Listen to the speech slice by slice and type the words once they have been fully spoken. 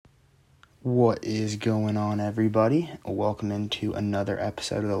What is going on, everybody? Welcome into another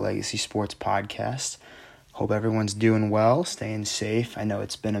episode of the Legacy Sports Podcast. Hope everyone's doing well, staying safe. I know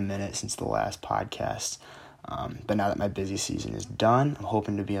it's been a minute since the last podcast, but now that my busy season is done, I'm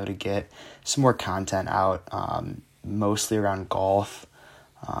hoping to be able to get some more content out, mostly around golf,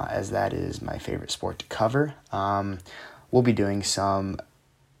 as that is my favorite sport to cover. We'll be doing some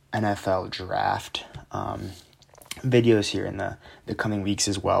NFL draft videos here in the coming weeks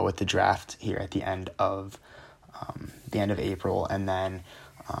as well, with the draft here at the end of April, and then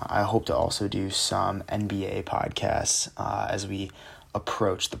I hope to also do some NBA podcasts as we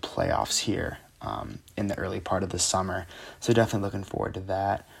approach the playoffs here in the early part of the summer. So definitely looking forward to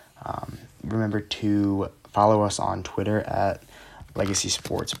that. Remember to follow us on Twitter at Legacy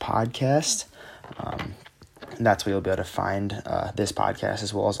Sports Podcast. And that's where you'll be able to find this podcast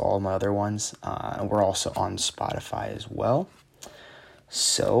as well as all of my other ones. And we're also on Spotify as well.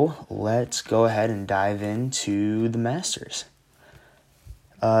 So let's go ahead and dive into the Masters.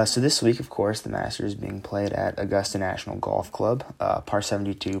 So this week, of course, the Masters is being played at Augusta National Golf Club, par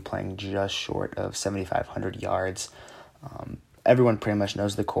 72, playing just short of 7,500 yards. Everyone pretty much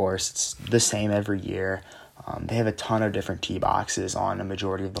knows the course. It's the same every year. They have a ton of different tee boxes on a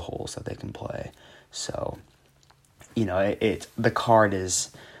majority of the holes that they can play. So, you know, the card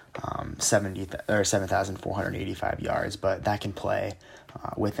is 7,485 yards, but that can play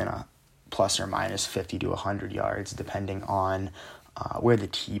within a plus or minus 50 to 100 yards, depending on where the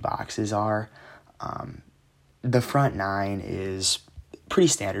tee boxes are. The front nine is pretty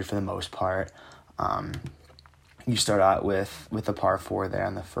standard for the most part. You start out with a par 4 there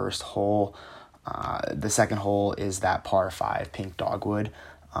on the first hole. The second hole is that par 5 pink dogwood.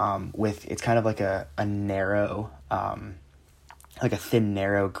 It's kind of like a narrow, like a thin,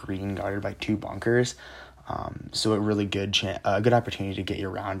 narrow green guarded by two bunkers. So a really good good opportunity to get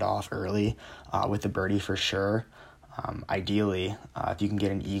your round off early with a birdie for sure. Ideally, if you can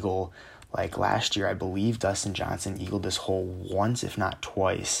get an eagle, like last year, I believe Dustin Johnson eagled this hole once, if not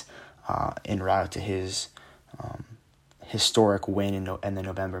twice, en route to his historic win in the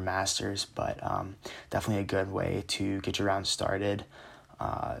November Masters. But definitely a good way to get your round started.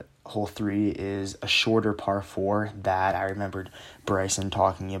 Hole 3 is a shorter par 4 that I remembered Bryson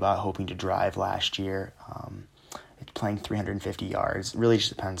talking about hoping to drive last year. It's playing 350 yards. Really just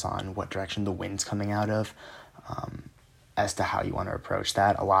depends on what direction the wind's coming out of as to how you want to approach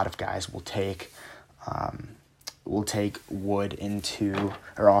that. A lot of guys will take wood into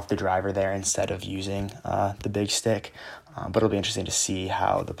or off the driver there instead of using the big stick. But it'll be interesting to see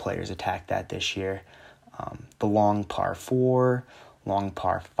how the players attack that this year. The long par 4, long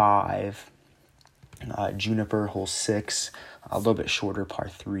par 5, Juniper, hole 6, a little bit shorter par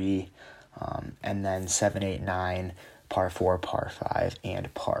 3, and then 7, 8, 9, par 4, par 5,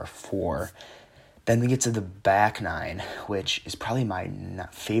 and par 4. Then we get to the back 9, which is probably my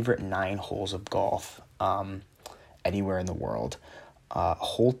favorite 9 holes of golf anywhere in the world.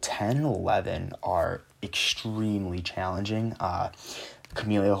 Hole 10 and 11 are extremely challenging.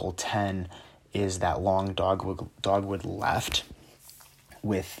 Camellia hole 10 is that long dogwood left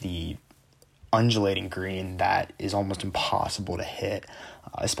with the undulating green that is almost impossible to hit,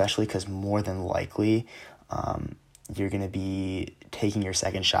 especially because more than likely you're going to be taking your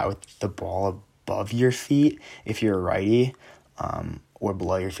second shot with the ball above your feet if you're a righty, or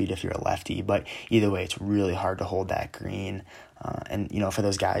below your feet if you're a lefty. But either way, it's really hard to hold that green. And, you know, for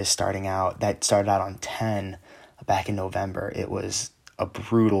those guys started out on 10 back in November, it was a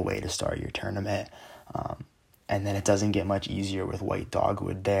brutal way to start your tournament. And then it doesn't get much easier with white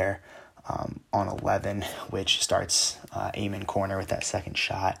dogwood there on 11, which starts aiming corner with that second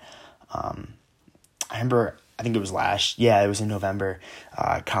shot. I think it was in November,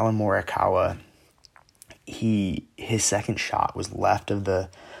 Colin Morikawa, his second shot was left of the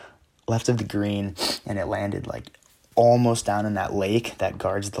green, and it landed like almost down in that lake that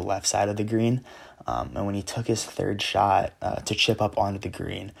guards the left side of the green. And when he took his third shot to chip up onto the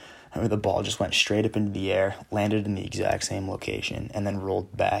green, the ball just went straight up into the air, landed in the exact same location, and then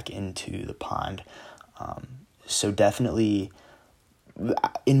rolled back into the pond. So definitely,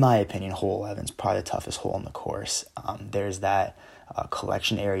 in my opinion, hole 11 is probably the toughest hole on the course. There's that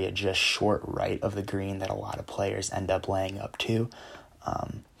collection area just short right of the green that a lot of players end up laying up to,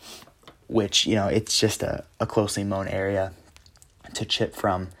 which, you know, it's just a closely mown area to chip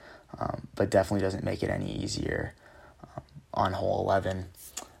from, but definitely doesn't make it any easier on hole 11.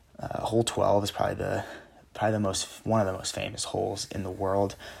 Hole 12 is probably one of the most famous holes in the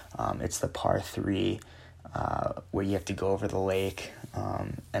world. It's the par 3 where you have to go over the lake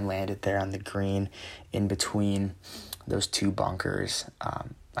and land it there on the green in between those two bunkers.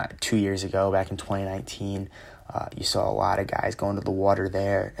 2 years ago, back in 2019. You saw a lot of guys going to the water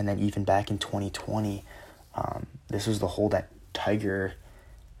there. And then even back in 2020, this was the hole that Tiger,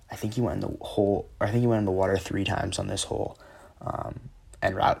 I think he went in the water 3 times on this hole,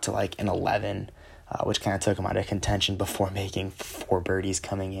 and route to like an 11, which kind of took him out of contention before making 4 birdies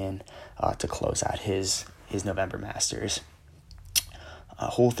coming in to close out his November Masters.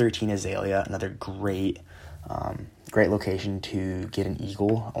 Hole 13, Azalea, another great location to get an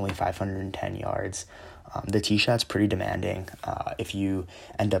eagle, only 510 yards. The tee shot's pretty demanding. If you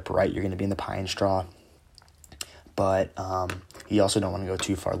end up right, you're going to be in the pine straw. But you also don't want to go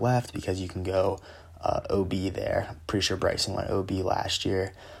too far left because you can go OB there. Pretty sure Bryson went OB last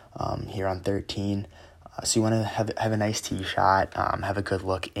year here on 13. So you want to have a nice tee shot, have a good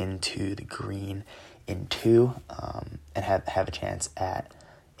look into the green in 2, and have a chance at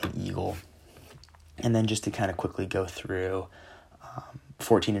an eagle. And then just to kind of quickly go through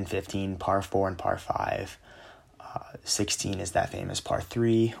 14 and 15, par 4 and par 5. 16 is that famous par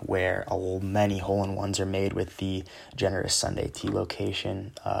 3 where many hole-in-ones are made with the generous Sunday tee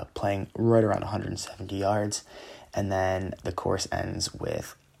location, playing right around 170 yards. And then the course ends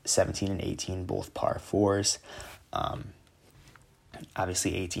with 17 and 18, both par 4s.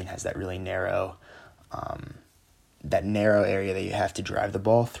 Obviously 18 has that really narrow area that you have to drive the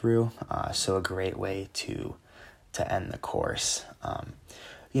ball through, so a great way to end the course.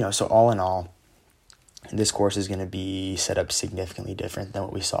 So all in all, this course is going to be set up significantly different than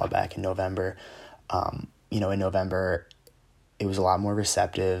what we saw back in November. In November, it was a lot more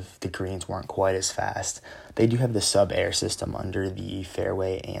receptive. The greens weren't quite as fast. They do have the sub-air system under the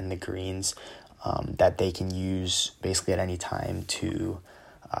fairway and the greens that they can use basically at any time to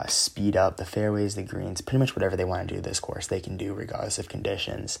speed up the fairways, the greens, pretty much whatever they want to do this course, they can do regardless of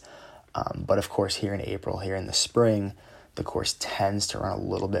conditions. But of course, here in April, here in the spring, the course tends to run a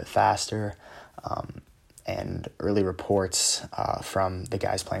little bit faster. And early reports from the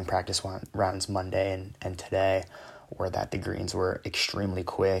guys playing practice rounds Monday and today were that the greens were extremely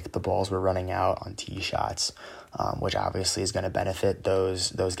quick. The balls were running out on tee shots, which obviously is going to benefit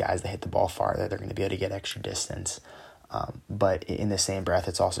those guys that hit the ball farther. They're going to be able to get extra distance. But in the same breath,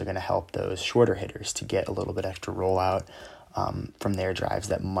 it's also going to help those shorter hitters to get a little bit extra rollout from their drives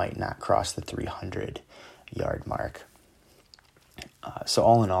that might not cross the 300-yard mark. So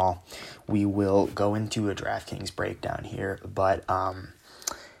all in all, we will go into a DraftKings breakdown here, but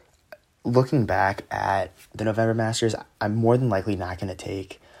looking back at the November Masters, I'm more than likely not going to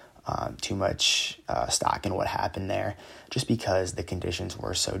take too much stock in what happened there, just because the conditions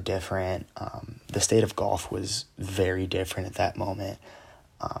were so different. The state of golf was very different at that moment.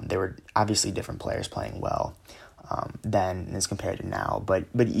 There were obviously different players playing well then as compared to now, but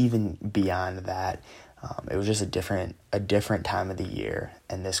even beyond that, it was just a different time of the year,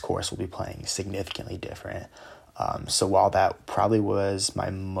 and this course will be playing significantly different. So while that probably was my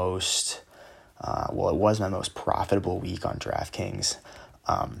most, it was my most profitable week on DraftKings,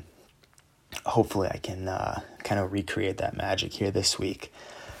 hopefully I can kind of recreate that magic here this week.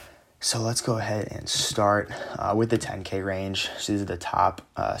 So let's go ahead and start with the 10K range. So these are the top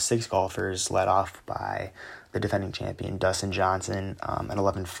 6 golfers, led off by the defending champion Dustin Johnson at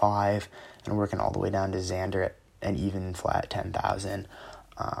 11.5, and working all the way down to Xander at an even flat 10,000.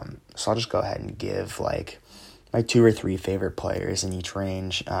 So I'll just go ahead and give like my 2 or 3 favorite players in each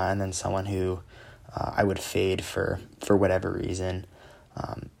range, and then someone who I would fade for whatever reason.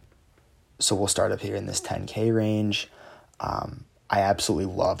 So we'll start up here in this 10K range. I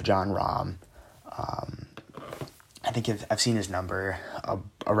absolutely love Jon Rahm. I think I've seen his number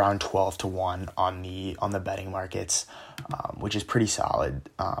around 12-1 on the betting markets, which is pretty solid,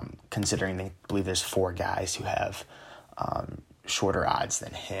 considering I believe there's 4 guys who have shorter odds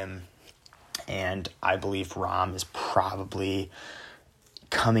than him. And I believe Rahm is probably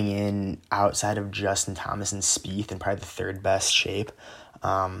coming in outside of Justin Thomas and Spieth in probably the 3rd best shape.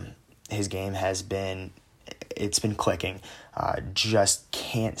 His game has been clicking. Just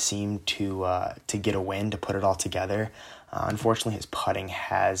can't seem to get a win, to put it all together. Unfortunately, his putting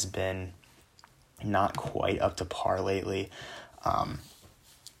has been not quite up to par lately.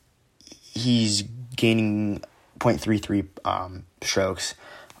 He's gaining 0.33 strokes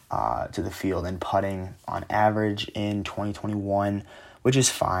to the field and putting on average in 2021, which is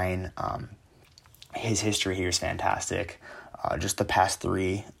fine. His history here is fantastic. Just the past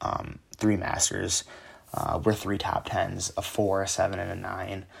 3 Masters were 3 top 10s, a 4, a 7, and a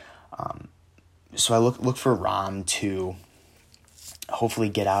 9. So I look for Rahm to hopefully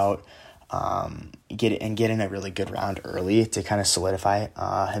get out, get in a really good round early to kind of solidify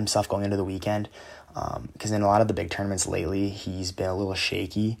himself going into the weekend. Because in a lot of the big tournaments lately, he's been a little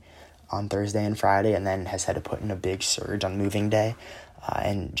shaky on Thursday and Friday, and then has had to put in a big surge on moving day,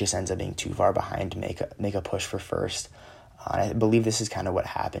 and just ends up being too far behind to make a push for first. I believe this is kind of what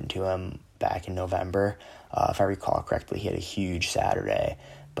happened to him back in November. If I recall correctly, he had a huge Saturday,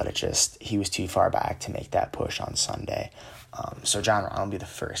 but he was too far back to make that push on Sunday. So Jon Rahm will be the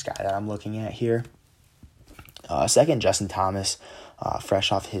first guy that I'm looking at here. Second, Justin Thomas,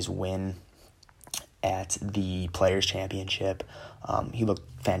 fresh off his win at the Players' Championship. He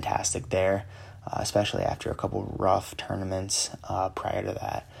looked fantastic there, especially after a couple rough tournaments prior to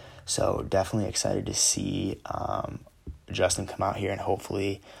that. So definitely excited to see Justin come out here and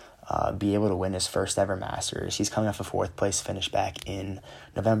hopefully be able to win his first ever Masters. He's coming off a fourth place finish back in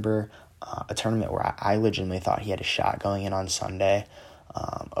November, a tournament where I legitimately thought he had a shot going in on Sunday.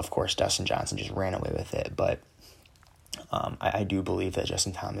 Of course, Dustin Johnson just ran away with it, but I do believe that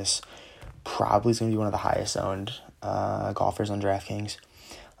Justin Thomas probably is going to be one of the highest owned golfers on DraftKings.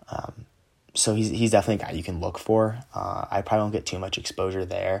 So he's definitely a guy you can look for. I probably won't get too much exposure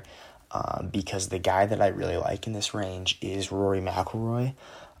there because the guy that I really like in this range is Rory McIlroy,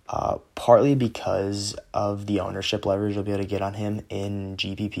 partly because of the ownership leverage you'll be able to get on him in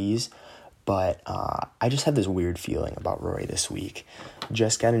GPPs. But I just have this weird feeling about Rory this week.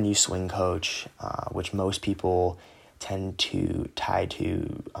 Just got a new swing coach, which most people tend to tie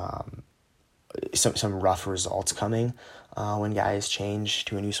to some rough results coming when guys change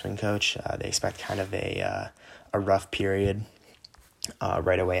to a new swing coach. They expect kind of a rough period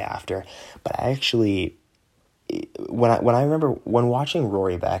right away after. But I actually, when I remember when watching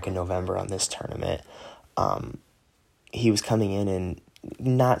Rory back in November on this tournament, he was coming in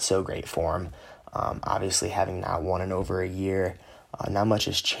not so great form. Obviously, having not won in over a year. Not much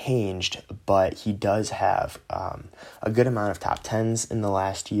has changed, but he does have a good amount of top 10s in the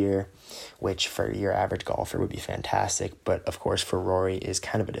last year, which for your average golfer would be fantastic. But of course, for Rory is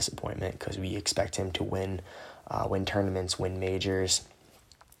kind of a disappointment because we expect him to win tournaments, win majors.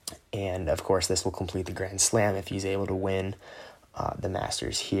 And of course, this will complete the Grand Slam if he's able to win the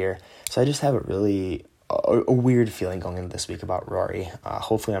Masters here. So I just have a weird feeling going into this week about Rory.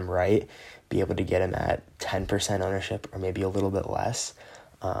 Hopefully I'm right. Be able to get him at 10% ownership or maybe a little bit less,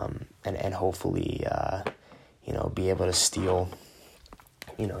 and hopefully be able to steal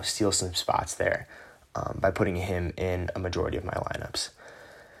some spots there by putting him in a majority of my lineups.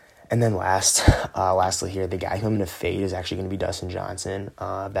 And then lastly here, the guy who I'm going to fade is actually going to be Dustin Johnson.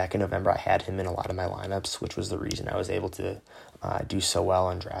 Back in November, I had him in a lot of my lineups, which was the reason I was able to do so well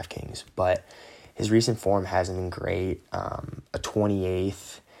on DraftKings. But his recent form hasn't been great. A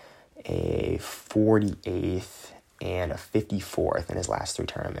 28th, a 48th, and a 54th in his last three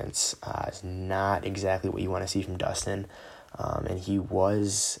tournaments is not exactly what you want to see from Dustin. And he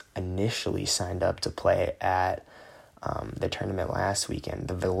was initially signed up to play at the tournament last weekend,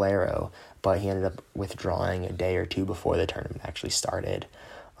 the Valero, but he ended up withdrawing a day or two before the tournament actually started,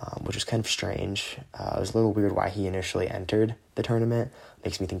 which was kind of strange. It was a little weird why he initially entered the tournament.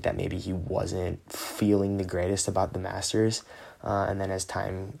 Makes me think that maybe he wasn't feeling the greatest about the Masters. And then as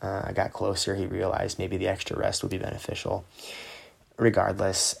time got closer, he realized maybe the extra rest would be beneficial.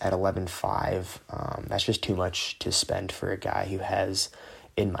 Regardless, at 11.5, that's just too much to spend for a guy who has,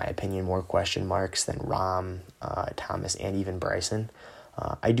 in my opinion, more question marks than Rahm, Thomas, and even Bryson.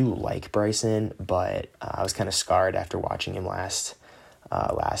 I do like Bryson, but I was kind of scarred after watching him last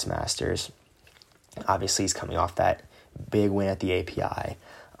Masters. Obviously, he's coming off that big win at the API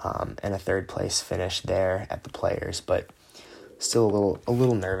and a third place finish there at the Players, but still a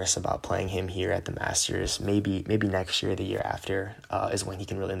little nervous about playing him here at the Masters. Maybe next year, the year after, is when he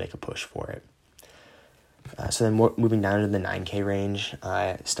can really make a push for it. So then moving down to the 9K range,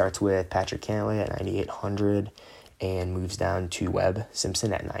 starts with Patrick Cantlay at 9,800 and moves down to Webb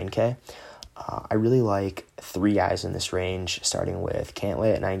Simpson at 9K. I really like three guys in this range, starting with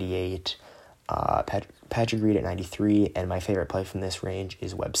Cantlay at 98, Patrick Reed at 93, and my favorite play from this range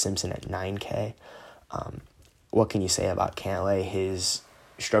is Webb Simpson at 9K. What can you say about Cantlay? His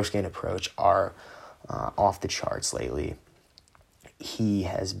strokes gain approach are off the charts lately. He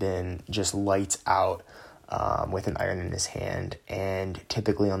has been just lights out with an iron in his hand, and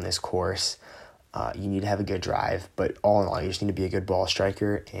typically on this course, you need to have a good drive, but all in all, you just need to be a good ball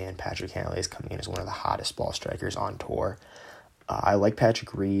striker, and Patrick Cantlay is coming in as one of the hottest ball strikers on tour. I like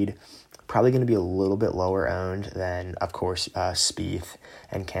Patrick Reed, probably going to be a little bit lower owned than, of course, Spieth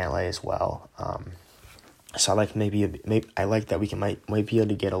and Cantlay as well. So I like I like that we might be able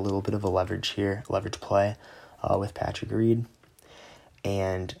to get a little bit of a leverage play with Patrick Reed.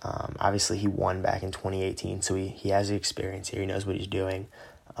 And obviously he won back in 2018, so he has the experience here. He knows what he's doing.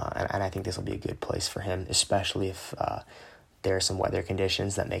 and I think this will be a good place for him, especially if there are some weather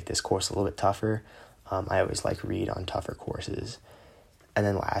conditions that make this course a little bit tougher. I always like Reed on tougher courses. And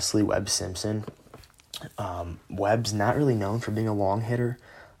then lastly, Webb Simpson. Webb's not really known for being a long hitter.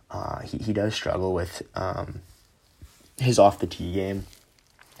 He does struggle with his off the tee game.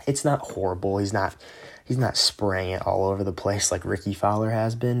 It's not horrible. He's not spraying it all over the place like Ricky Fowler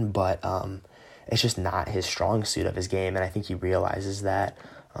has been, but it's just not his strong suit of his game, and I think he realizes that.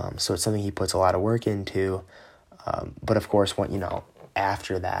 So it's something he puts a lot of work into. But of course,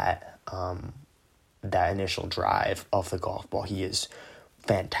 after that, that initial drive of the golf ball, he is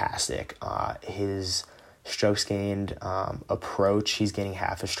fantastic. His strokes gained approach, he's getting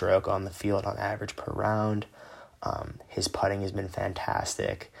half a stroke on the field on average per round. His putting has been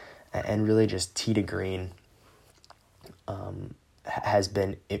fantastic, and really just tee to green has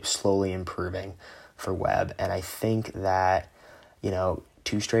been slowly improving for Webb. And I think that,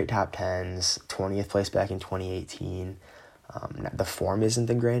 2 straight top 10s, 20th place back in 2018, the form isn't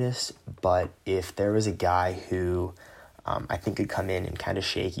the greatest, but if there was a guy who I think could come in kind of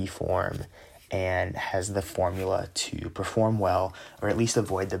shaky form and has the formula to perform well, or at least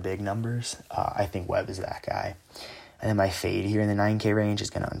avoid the big numbers, I think Webb is that guy. And then my fade here in the 9K range is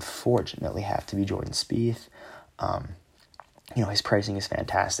going to unfortunately have to be Jordan Spieth. His pricing is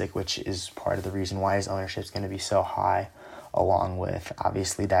fantastic, which is part of the reason why his ownership is going to be so high, along with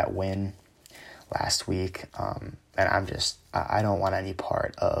obviously that win last week. And I don't want any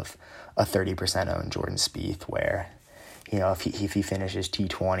part of a 30% owned Jordan Spieth where, if he finishes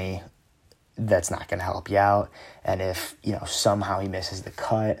T20, that's not going to help you out. And if, somehow he misses the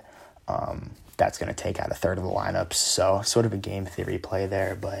cut, that's going to take out a third of the lineups. So sort of a game theory play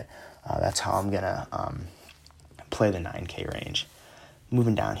there, but that's how I'm going to play the 9K range.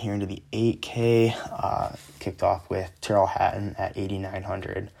 Moving down here into the 8K, kicked off with Tyrrell Hatton at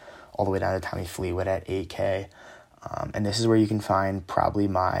 8,900, all the way down to Tommy Fleetwood at 8K. And this is where you can find probably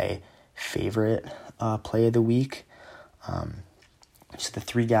my favorite play of the week. So the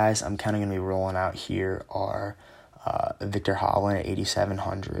 3 guys I'm kind of going to be rolling out here are Viktor Hovland at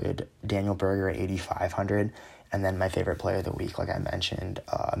 8,700, Daniel Berger at 8,500, and then my favorite player of the week, like I mentioned,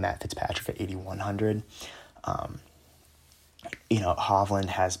 Matt Fitzpatrick at 8,100. Hovland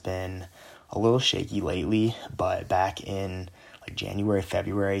has been a little shaky lately, but back in January,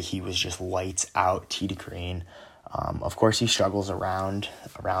 February, he was just lights out tee to green. Of course, he struggles around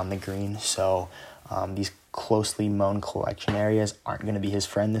the green, so these closely mown collection areas aren't going to be his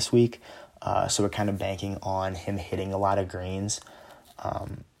friend this week. So we're kind of banking on him hitting a lot of greens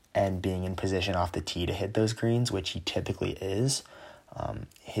and being in position off the tee to hit those greens, which he typically is.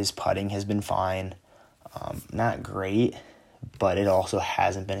 His putting has been fine. Not great, but it also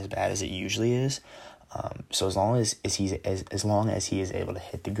hasn't been as bad as it usually is. So as long as he is able to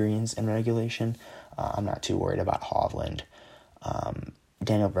hit the greens in regulation, I'm not too worried about Hovland.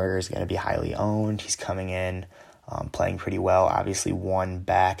 Daniel Berger is going to be highly owned. He's coming in, playing pretty well. Obviously, won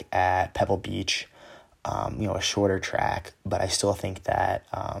back at Pebble Beach, a shorter track, but I still think that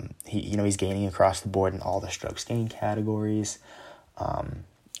he's gaining across the board in all the strokes gained categories.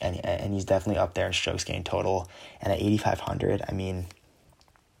 And he's definitely up there in strokes gained total. And at 8,500,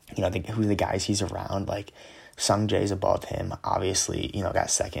 who the guys he's around, like Sung Jae's above him, obviously,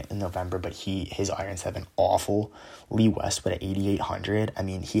 got second in November, but his irons have been awful. Lee Westwood at 8,800.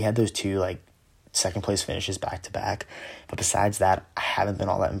 He had those 2 second place finishes back to back, but besides that, I haven't been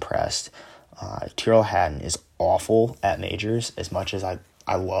all that impressed. Tyrrell Hatton is awful at majors. As much as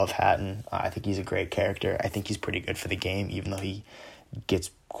I love Hatton, I think he's a great character. I think he's pretty good for the game, even though he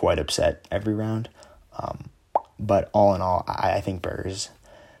gets quite upset every round. But all in all, I think Berger's,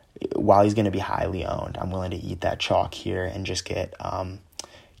 while he's going to be highly owned, I'm willing to eat that chalk here and just get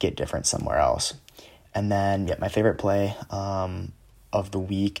different somewhere else. And then, my favorite play of the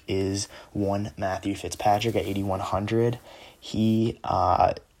week is one Matthew Fitzpatrick at 8,100. He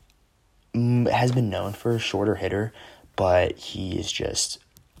has been known for a shorter hitter, but he is just,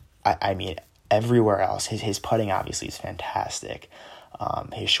 everywhere else. His putting obviously is fantastic.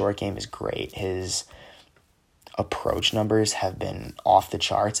 His short game is great. His approach numbers have been off the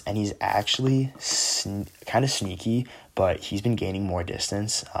charts, and he's actually kind of sneaky, but he's been gaining more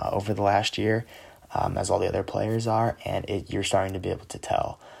distance over the last year, as all the other players are, and you're starting to be able to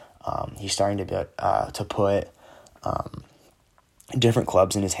tell. He's starting to put different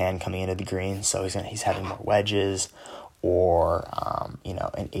clubs in his hand coming into the green, so he's having more wedges, or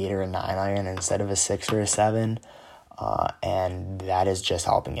an 8 or a 9 iron instead of a 6 or a 7. And that is just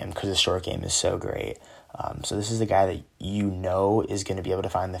helping him because his short game is so great. So this is the guy that is going to be able to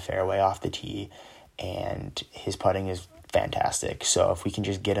find the fairway off the tee, and his putting is fantastic. So if we can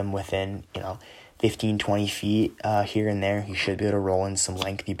just get him within, 15, 20 feet here and there, he should be able to roll in some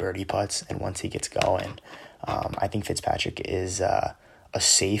lengthy birdie putts. And once he gets going, I think Fitzpatrick is a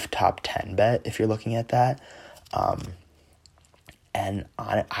safe top 10 bet if you're looking at that. And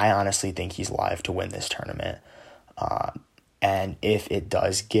I honestly think he's live to win this tournament. And if it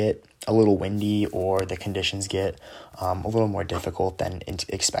does get a little windy or the conditions get a little more difficult than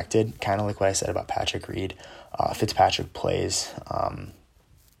expected, kind of like what I said about Patrick Reed, Fitzpatrick plays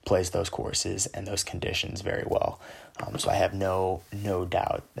those courses and those conditions very well. So I have no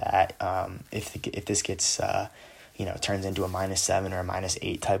doubt that if this gets turns into a -7 or a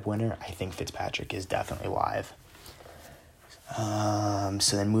 -8 type winner, I think Fitzpatrick is definitely live.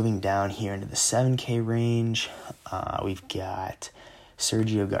 So then moving down here into the 7K range, we've got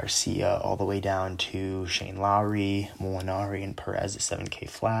Sergio Garcia all the way down to Shane Lowry, Molinari, and Perez at 7K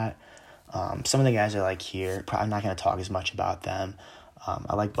flat. Some of the guys I like here, I'm not going to talk as much about them.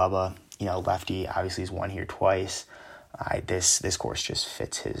 I like Bubba, lefty, obviously he's won here twice. This course just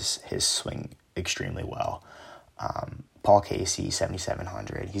fits his swing extremely well. Paul Casey,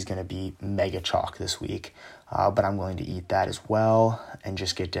 7,700. He's going to be mega chalk this week, but I'm willing to eat that as well and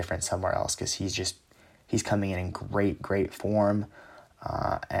just get different somewhere else because he's coming in great form,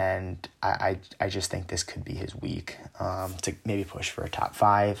 and I just think this could be his week to maybe push for a top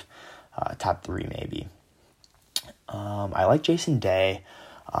 5, top 3 maybe. I like Jason Day.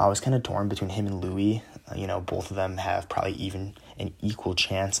 I was kind of torn between him and Louis. Both of them have probably an equal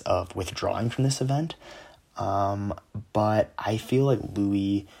chance of withdrawing from this event. But I feel like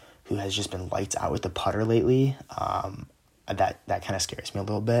Louis, who has just been lights out with the putter lately, that kind of scares me a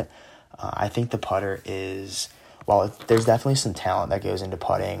little bit. I think the putter is, while there's definitely some talent that goes into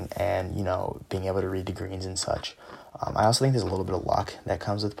putting and, being able to read the greens and such, I also think there's a little bit of luck that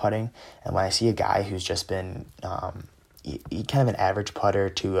comes with putting. And when I see a guy who's just been kind of an average putter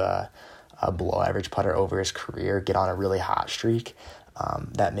to a below average putter over his career get on a really hot streak,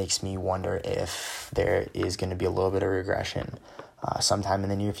 that makes me wonder if there is going to be a little bit of regression sometime in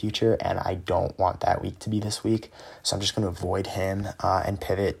the near future, and I don't want that week to be this week. So I'm just going to avoid him and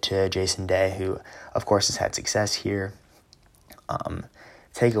pivot to Jason Day, who, of course, has had success here.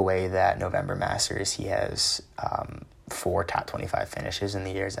 Take away that November Masters, he has 4 top 25 finishes in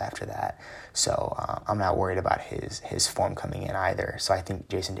the years after that. So I'm not worried about his form coming in either. So I think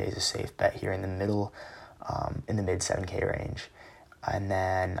Jason Day is a safe bet here in the middle, in the mid 7K range. And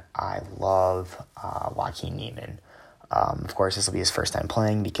then I love Joaquin Niemann. Of course, this will be his first time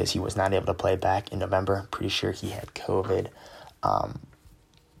playing because he was not able to play back in November. I'm pretty sure he had COVID.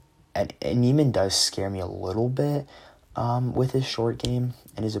 And Niemann does scare me a little bit with his short game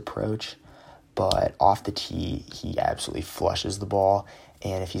and his approach. But off the tee, he absolutely flushes the ball.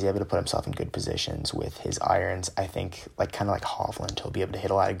 And if he's able to put himself in good positions with his irons, I think, kind of like Hovland, he'll be able to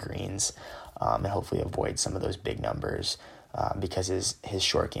hit a lot of greens and hopefully avoid some of those big numbers. Because his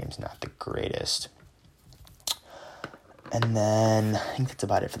short game's not the greatest. And then I think that's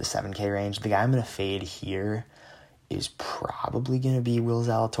about it for the 7K range. The guy I'm going to fade here is probably going to be Will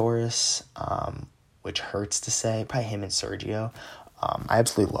Zalatoris, which hurts to say. Probably him and Sergio. I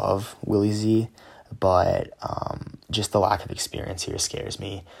absolutely love Willie Z, but just the lack of experience here scares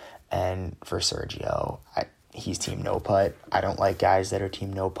me. And for Sergio, he's team no putt. I don't like guys that are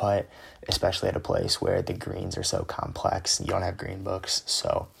team no putt, especially at a place where the greens are so complex and you don't have green books.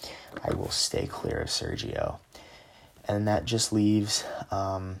 So I will stay clear of Sergio. And that just leaves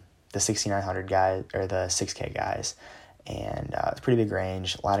the 6,900 guys or the 6K guys. And it's a pretty big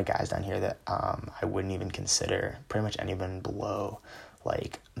range. A lot of guys down here that I wouldn't even consider. Pretty much anyone below,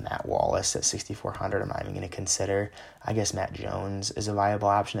 like Matt Wallace at 6,400, I'm not even going to consider. I guess Matt Jones is a viable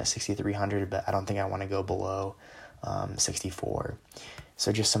option at 6,300, but I don't think I want to go below 64.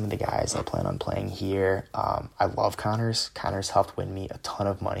 So just some of the guys I plan on playing here. I love Connors. Connors helped win me a ton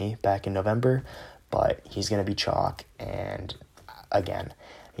of money back in November, but he's going to be chalk. And again,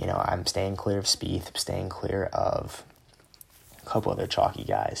 I'm staying clear of Spieth. I'm staying clear of a couple other chalky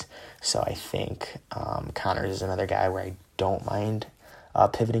guys. So I think Connors is another guy where I don't mind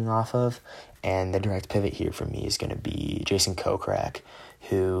pivoting off of. And the direct pivot here for me is going to be Jason Kokrak,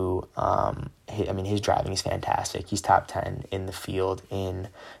 who, his driving is fantastic. He's top 10 in the field in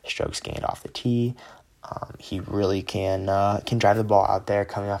strokes gained off the tee. He really can drive the ball out there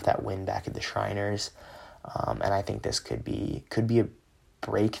coming off that win back at the Shriners. And I think this could be a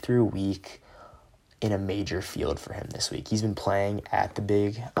breakthrough week in a major field for him this week. He's been playing at the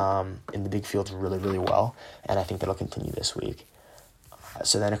big, in the big fields really, really well. And I think that'll continue this week.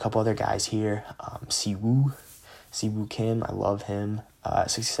 So then a couple other guys here. Siwoo Kim, I love him.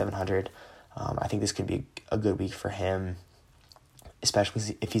 6,700. I think this could be a good week for him,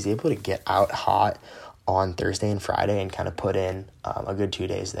 especially if he's able to get out hot on Thursday and Friday and kind of put in a good 2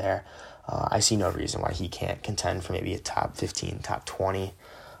 days there. I see no reason why he can't contend for maybe a top 15, top 20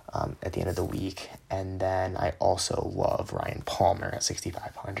 at the end of the week. And then I also love Ryan Palmer at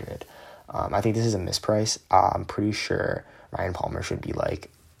 6,500. I think this is a misprice. I'm pretty sure Ryan Palmer should be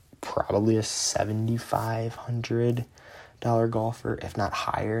like probably a $7,500 golfer, if not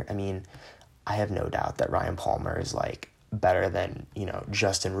higher. I mean, I have no doubt that Ryan Palmer is like better than,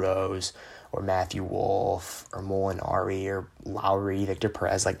 Justin Rose or Matthew Wolff or Molinari or Lowry, Victor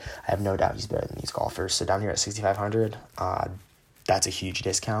Perez. Like, I have no doubt he's better than these golfers. So down here at 6,500, that's a huge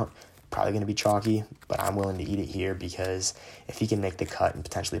discount. Probably going to be chalky, but I'm willing to eat it here because if he can make the cut and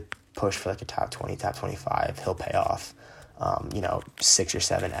potentially push for like a top 20, top 25, he'll pay off, 6 or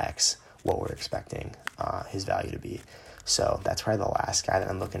 7x what we're expecting his value to be. So that's probably the last guy that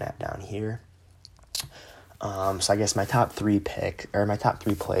I'm looking at down here. So I guess my top three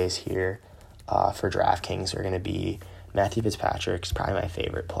plays here for DraftKings are going to be Matthew Fitzpatrick's probably my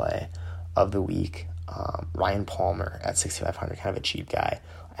favorite play of the week. Ryan Palmer at 6,500, kind of a cheap guy.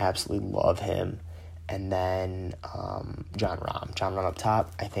 I absolutely love him. And then Jon Rahm up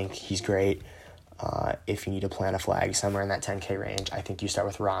top. I think he's great. If you need to plant a flag somewhere in that 10K range, I think you start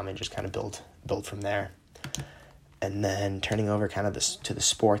with Rahm and just kind of build from there. And then turning over kind of to the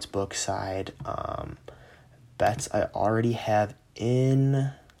sports book side, bets I already have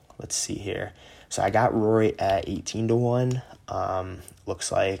in. Let's see here. So I got Rory at 18-1.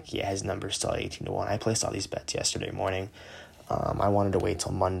 Looks like, his number's still at 18-1. I placed all these bets yesterday morning. I wanted to wait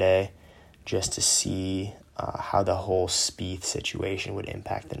till Monday just to see how the whole Spieth situation would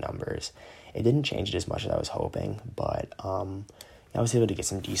impact the numbers. It didn't change it as much as I was hoping, but I was able to get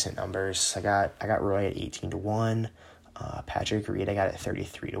some decent numbers. I got Roy at 18-1. Patrick Reed I got at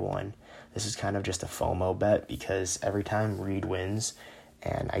 33-1. This is kind of just a FOMO bet because every time Reed wins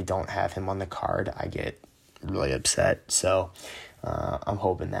and I don't have him on the card, I get really upset. So I'm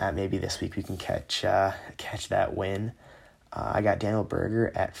hoping that maybe this week we can catch that win. I got Daniel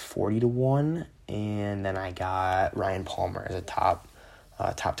Berger at 40-1, and then I got Ryan Palmer as a top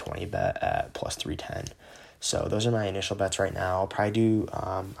 20 bet at plus 310. So those are my initial bets right now. I'll probably do,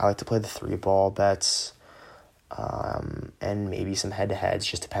 I like to play the 3-ball bets, and maybe some head-to-heads,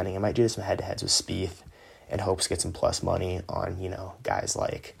 just depending. I might do some head-to-heads with Spieth in hopes to get some plus money on, guys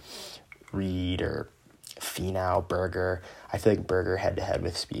like Reed or Finau, Berger. I feel like Berger head-to-head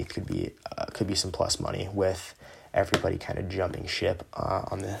with Spieth could be some plus money with everybody kind of jumping ship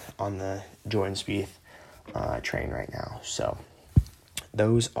on the Jordan Spieth train right now. So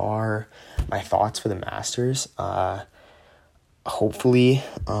those are my thoughts for the Masters. Hopefully,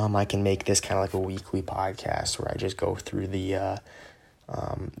 I can make this kind of like a weekly podcast where I just go through the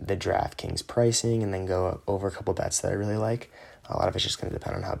DraftKings pricing and then go over a couple bets that I really like. A lot of it's just going to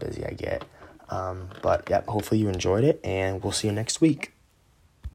depend on how busy I get. But hopefully you enjoyed it, and we'll see you next week.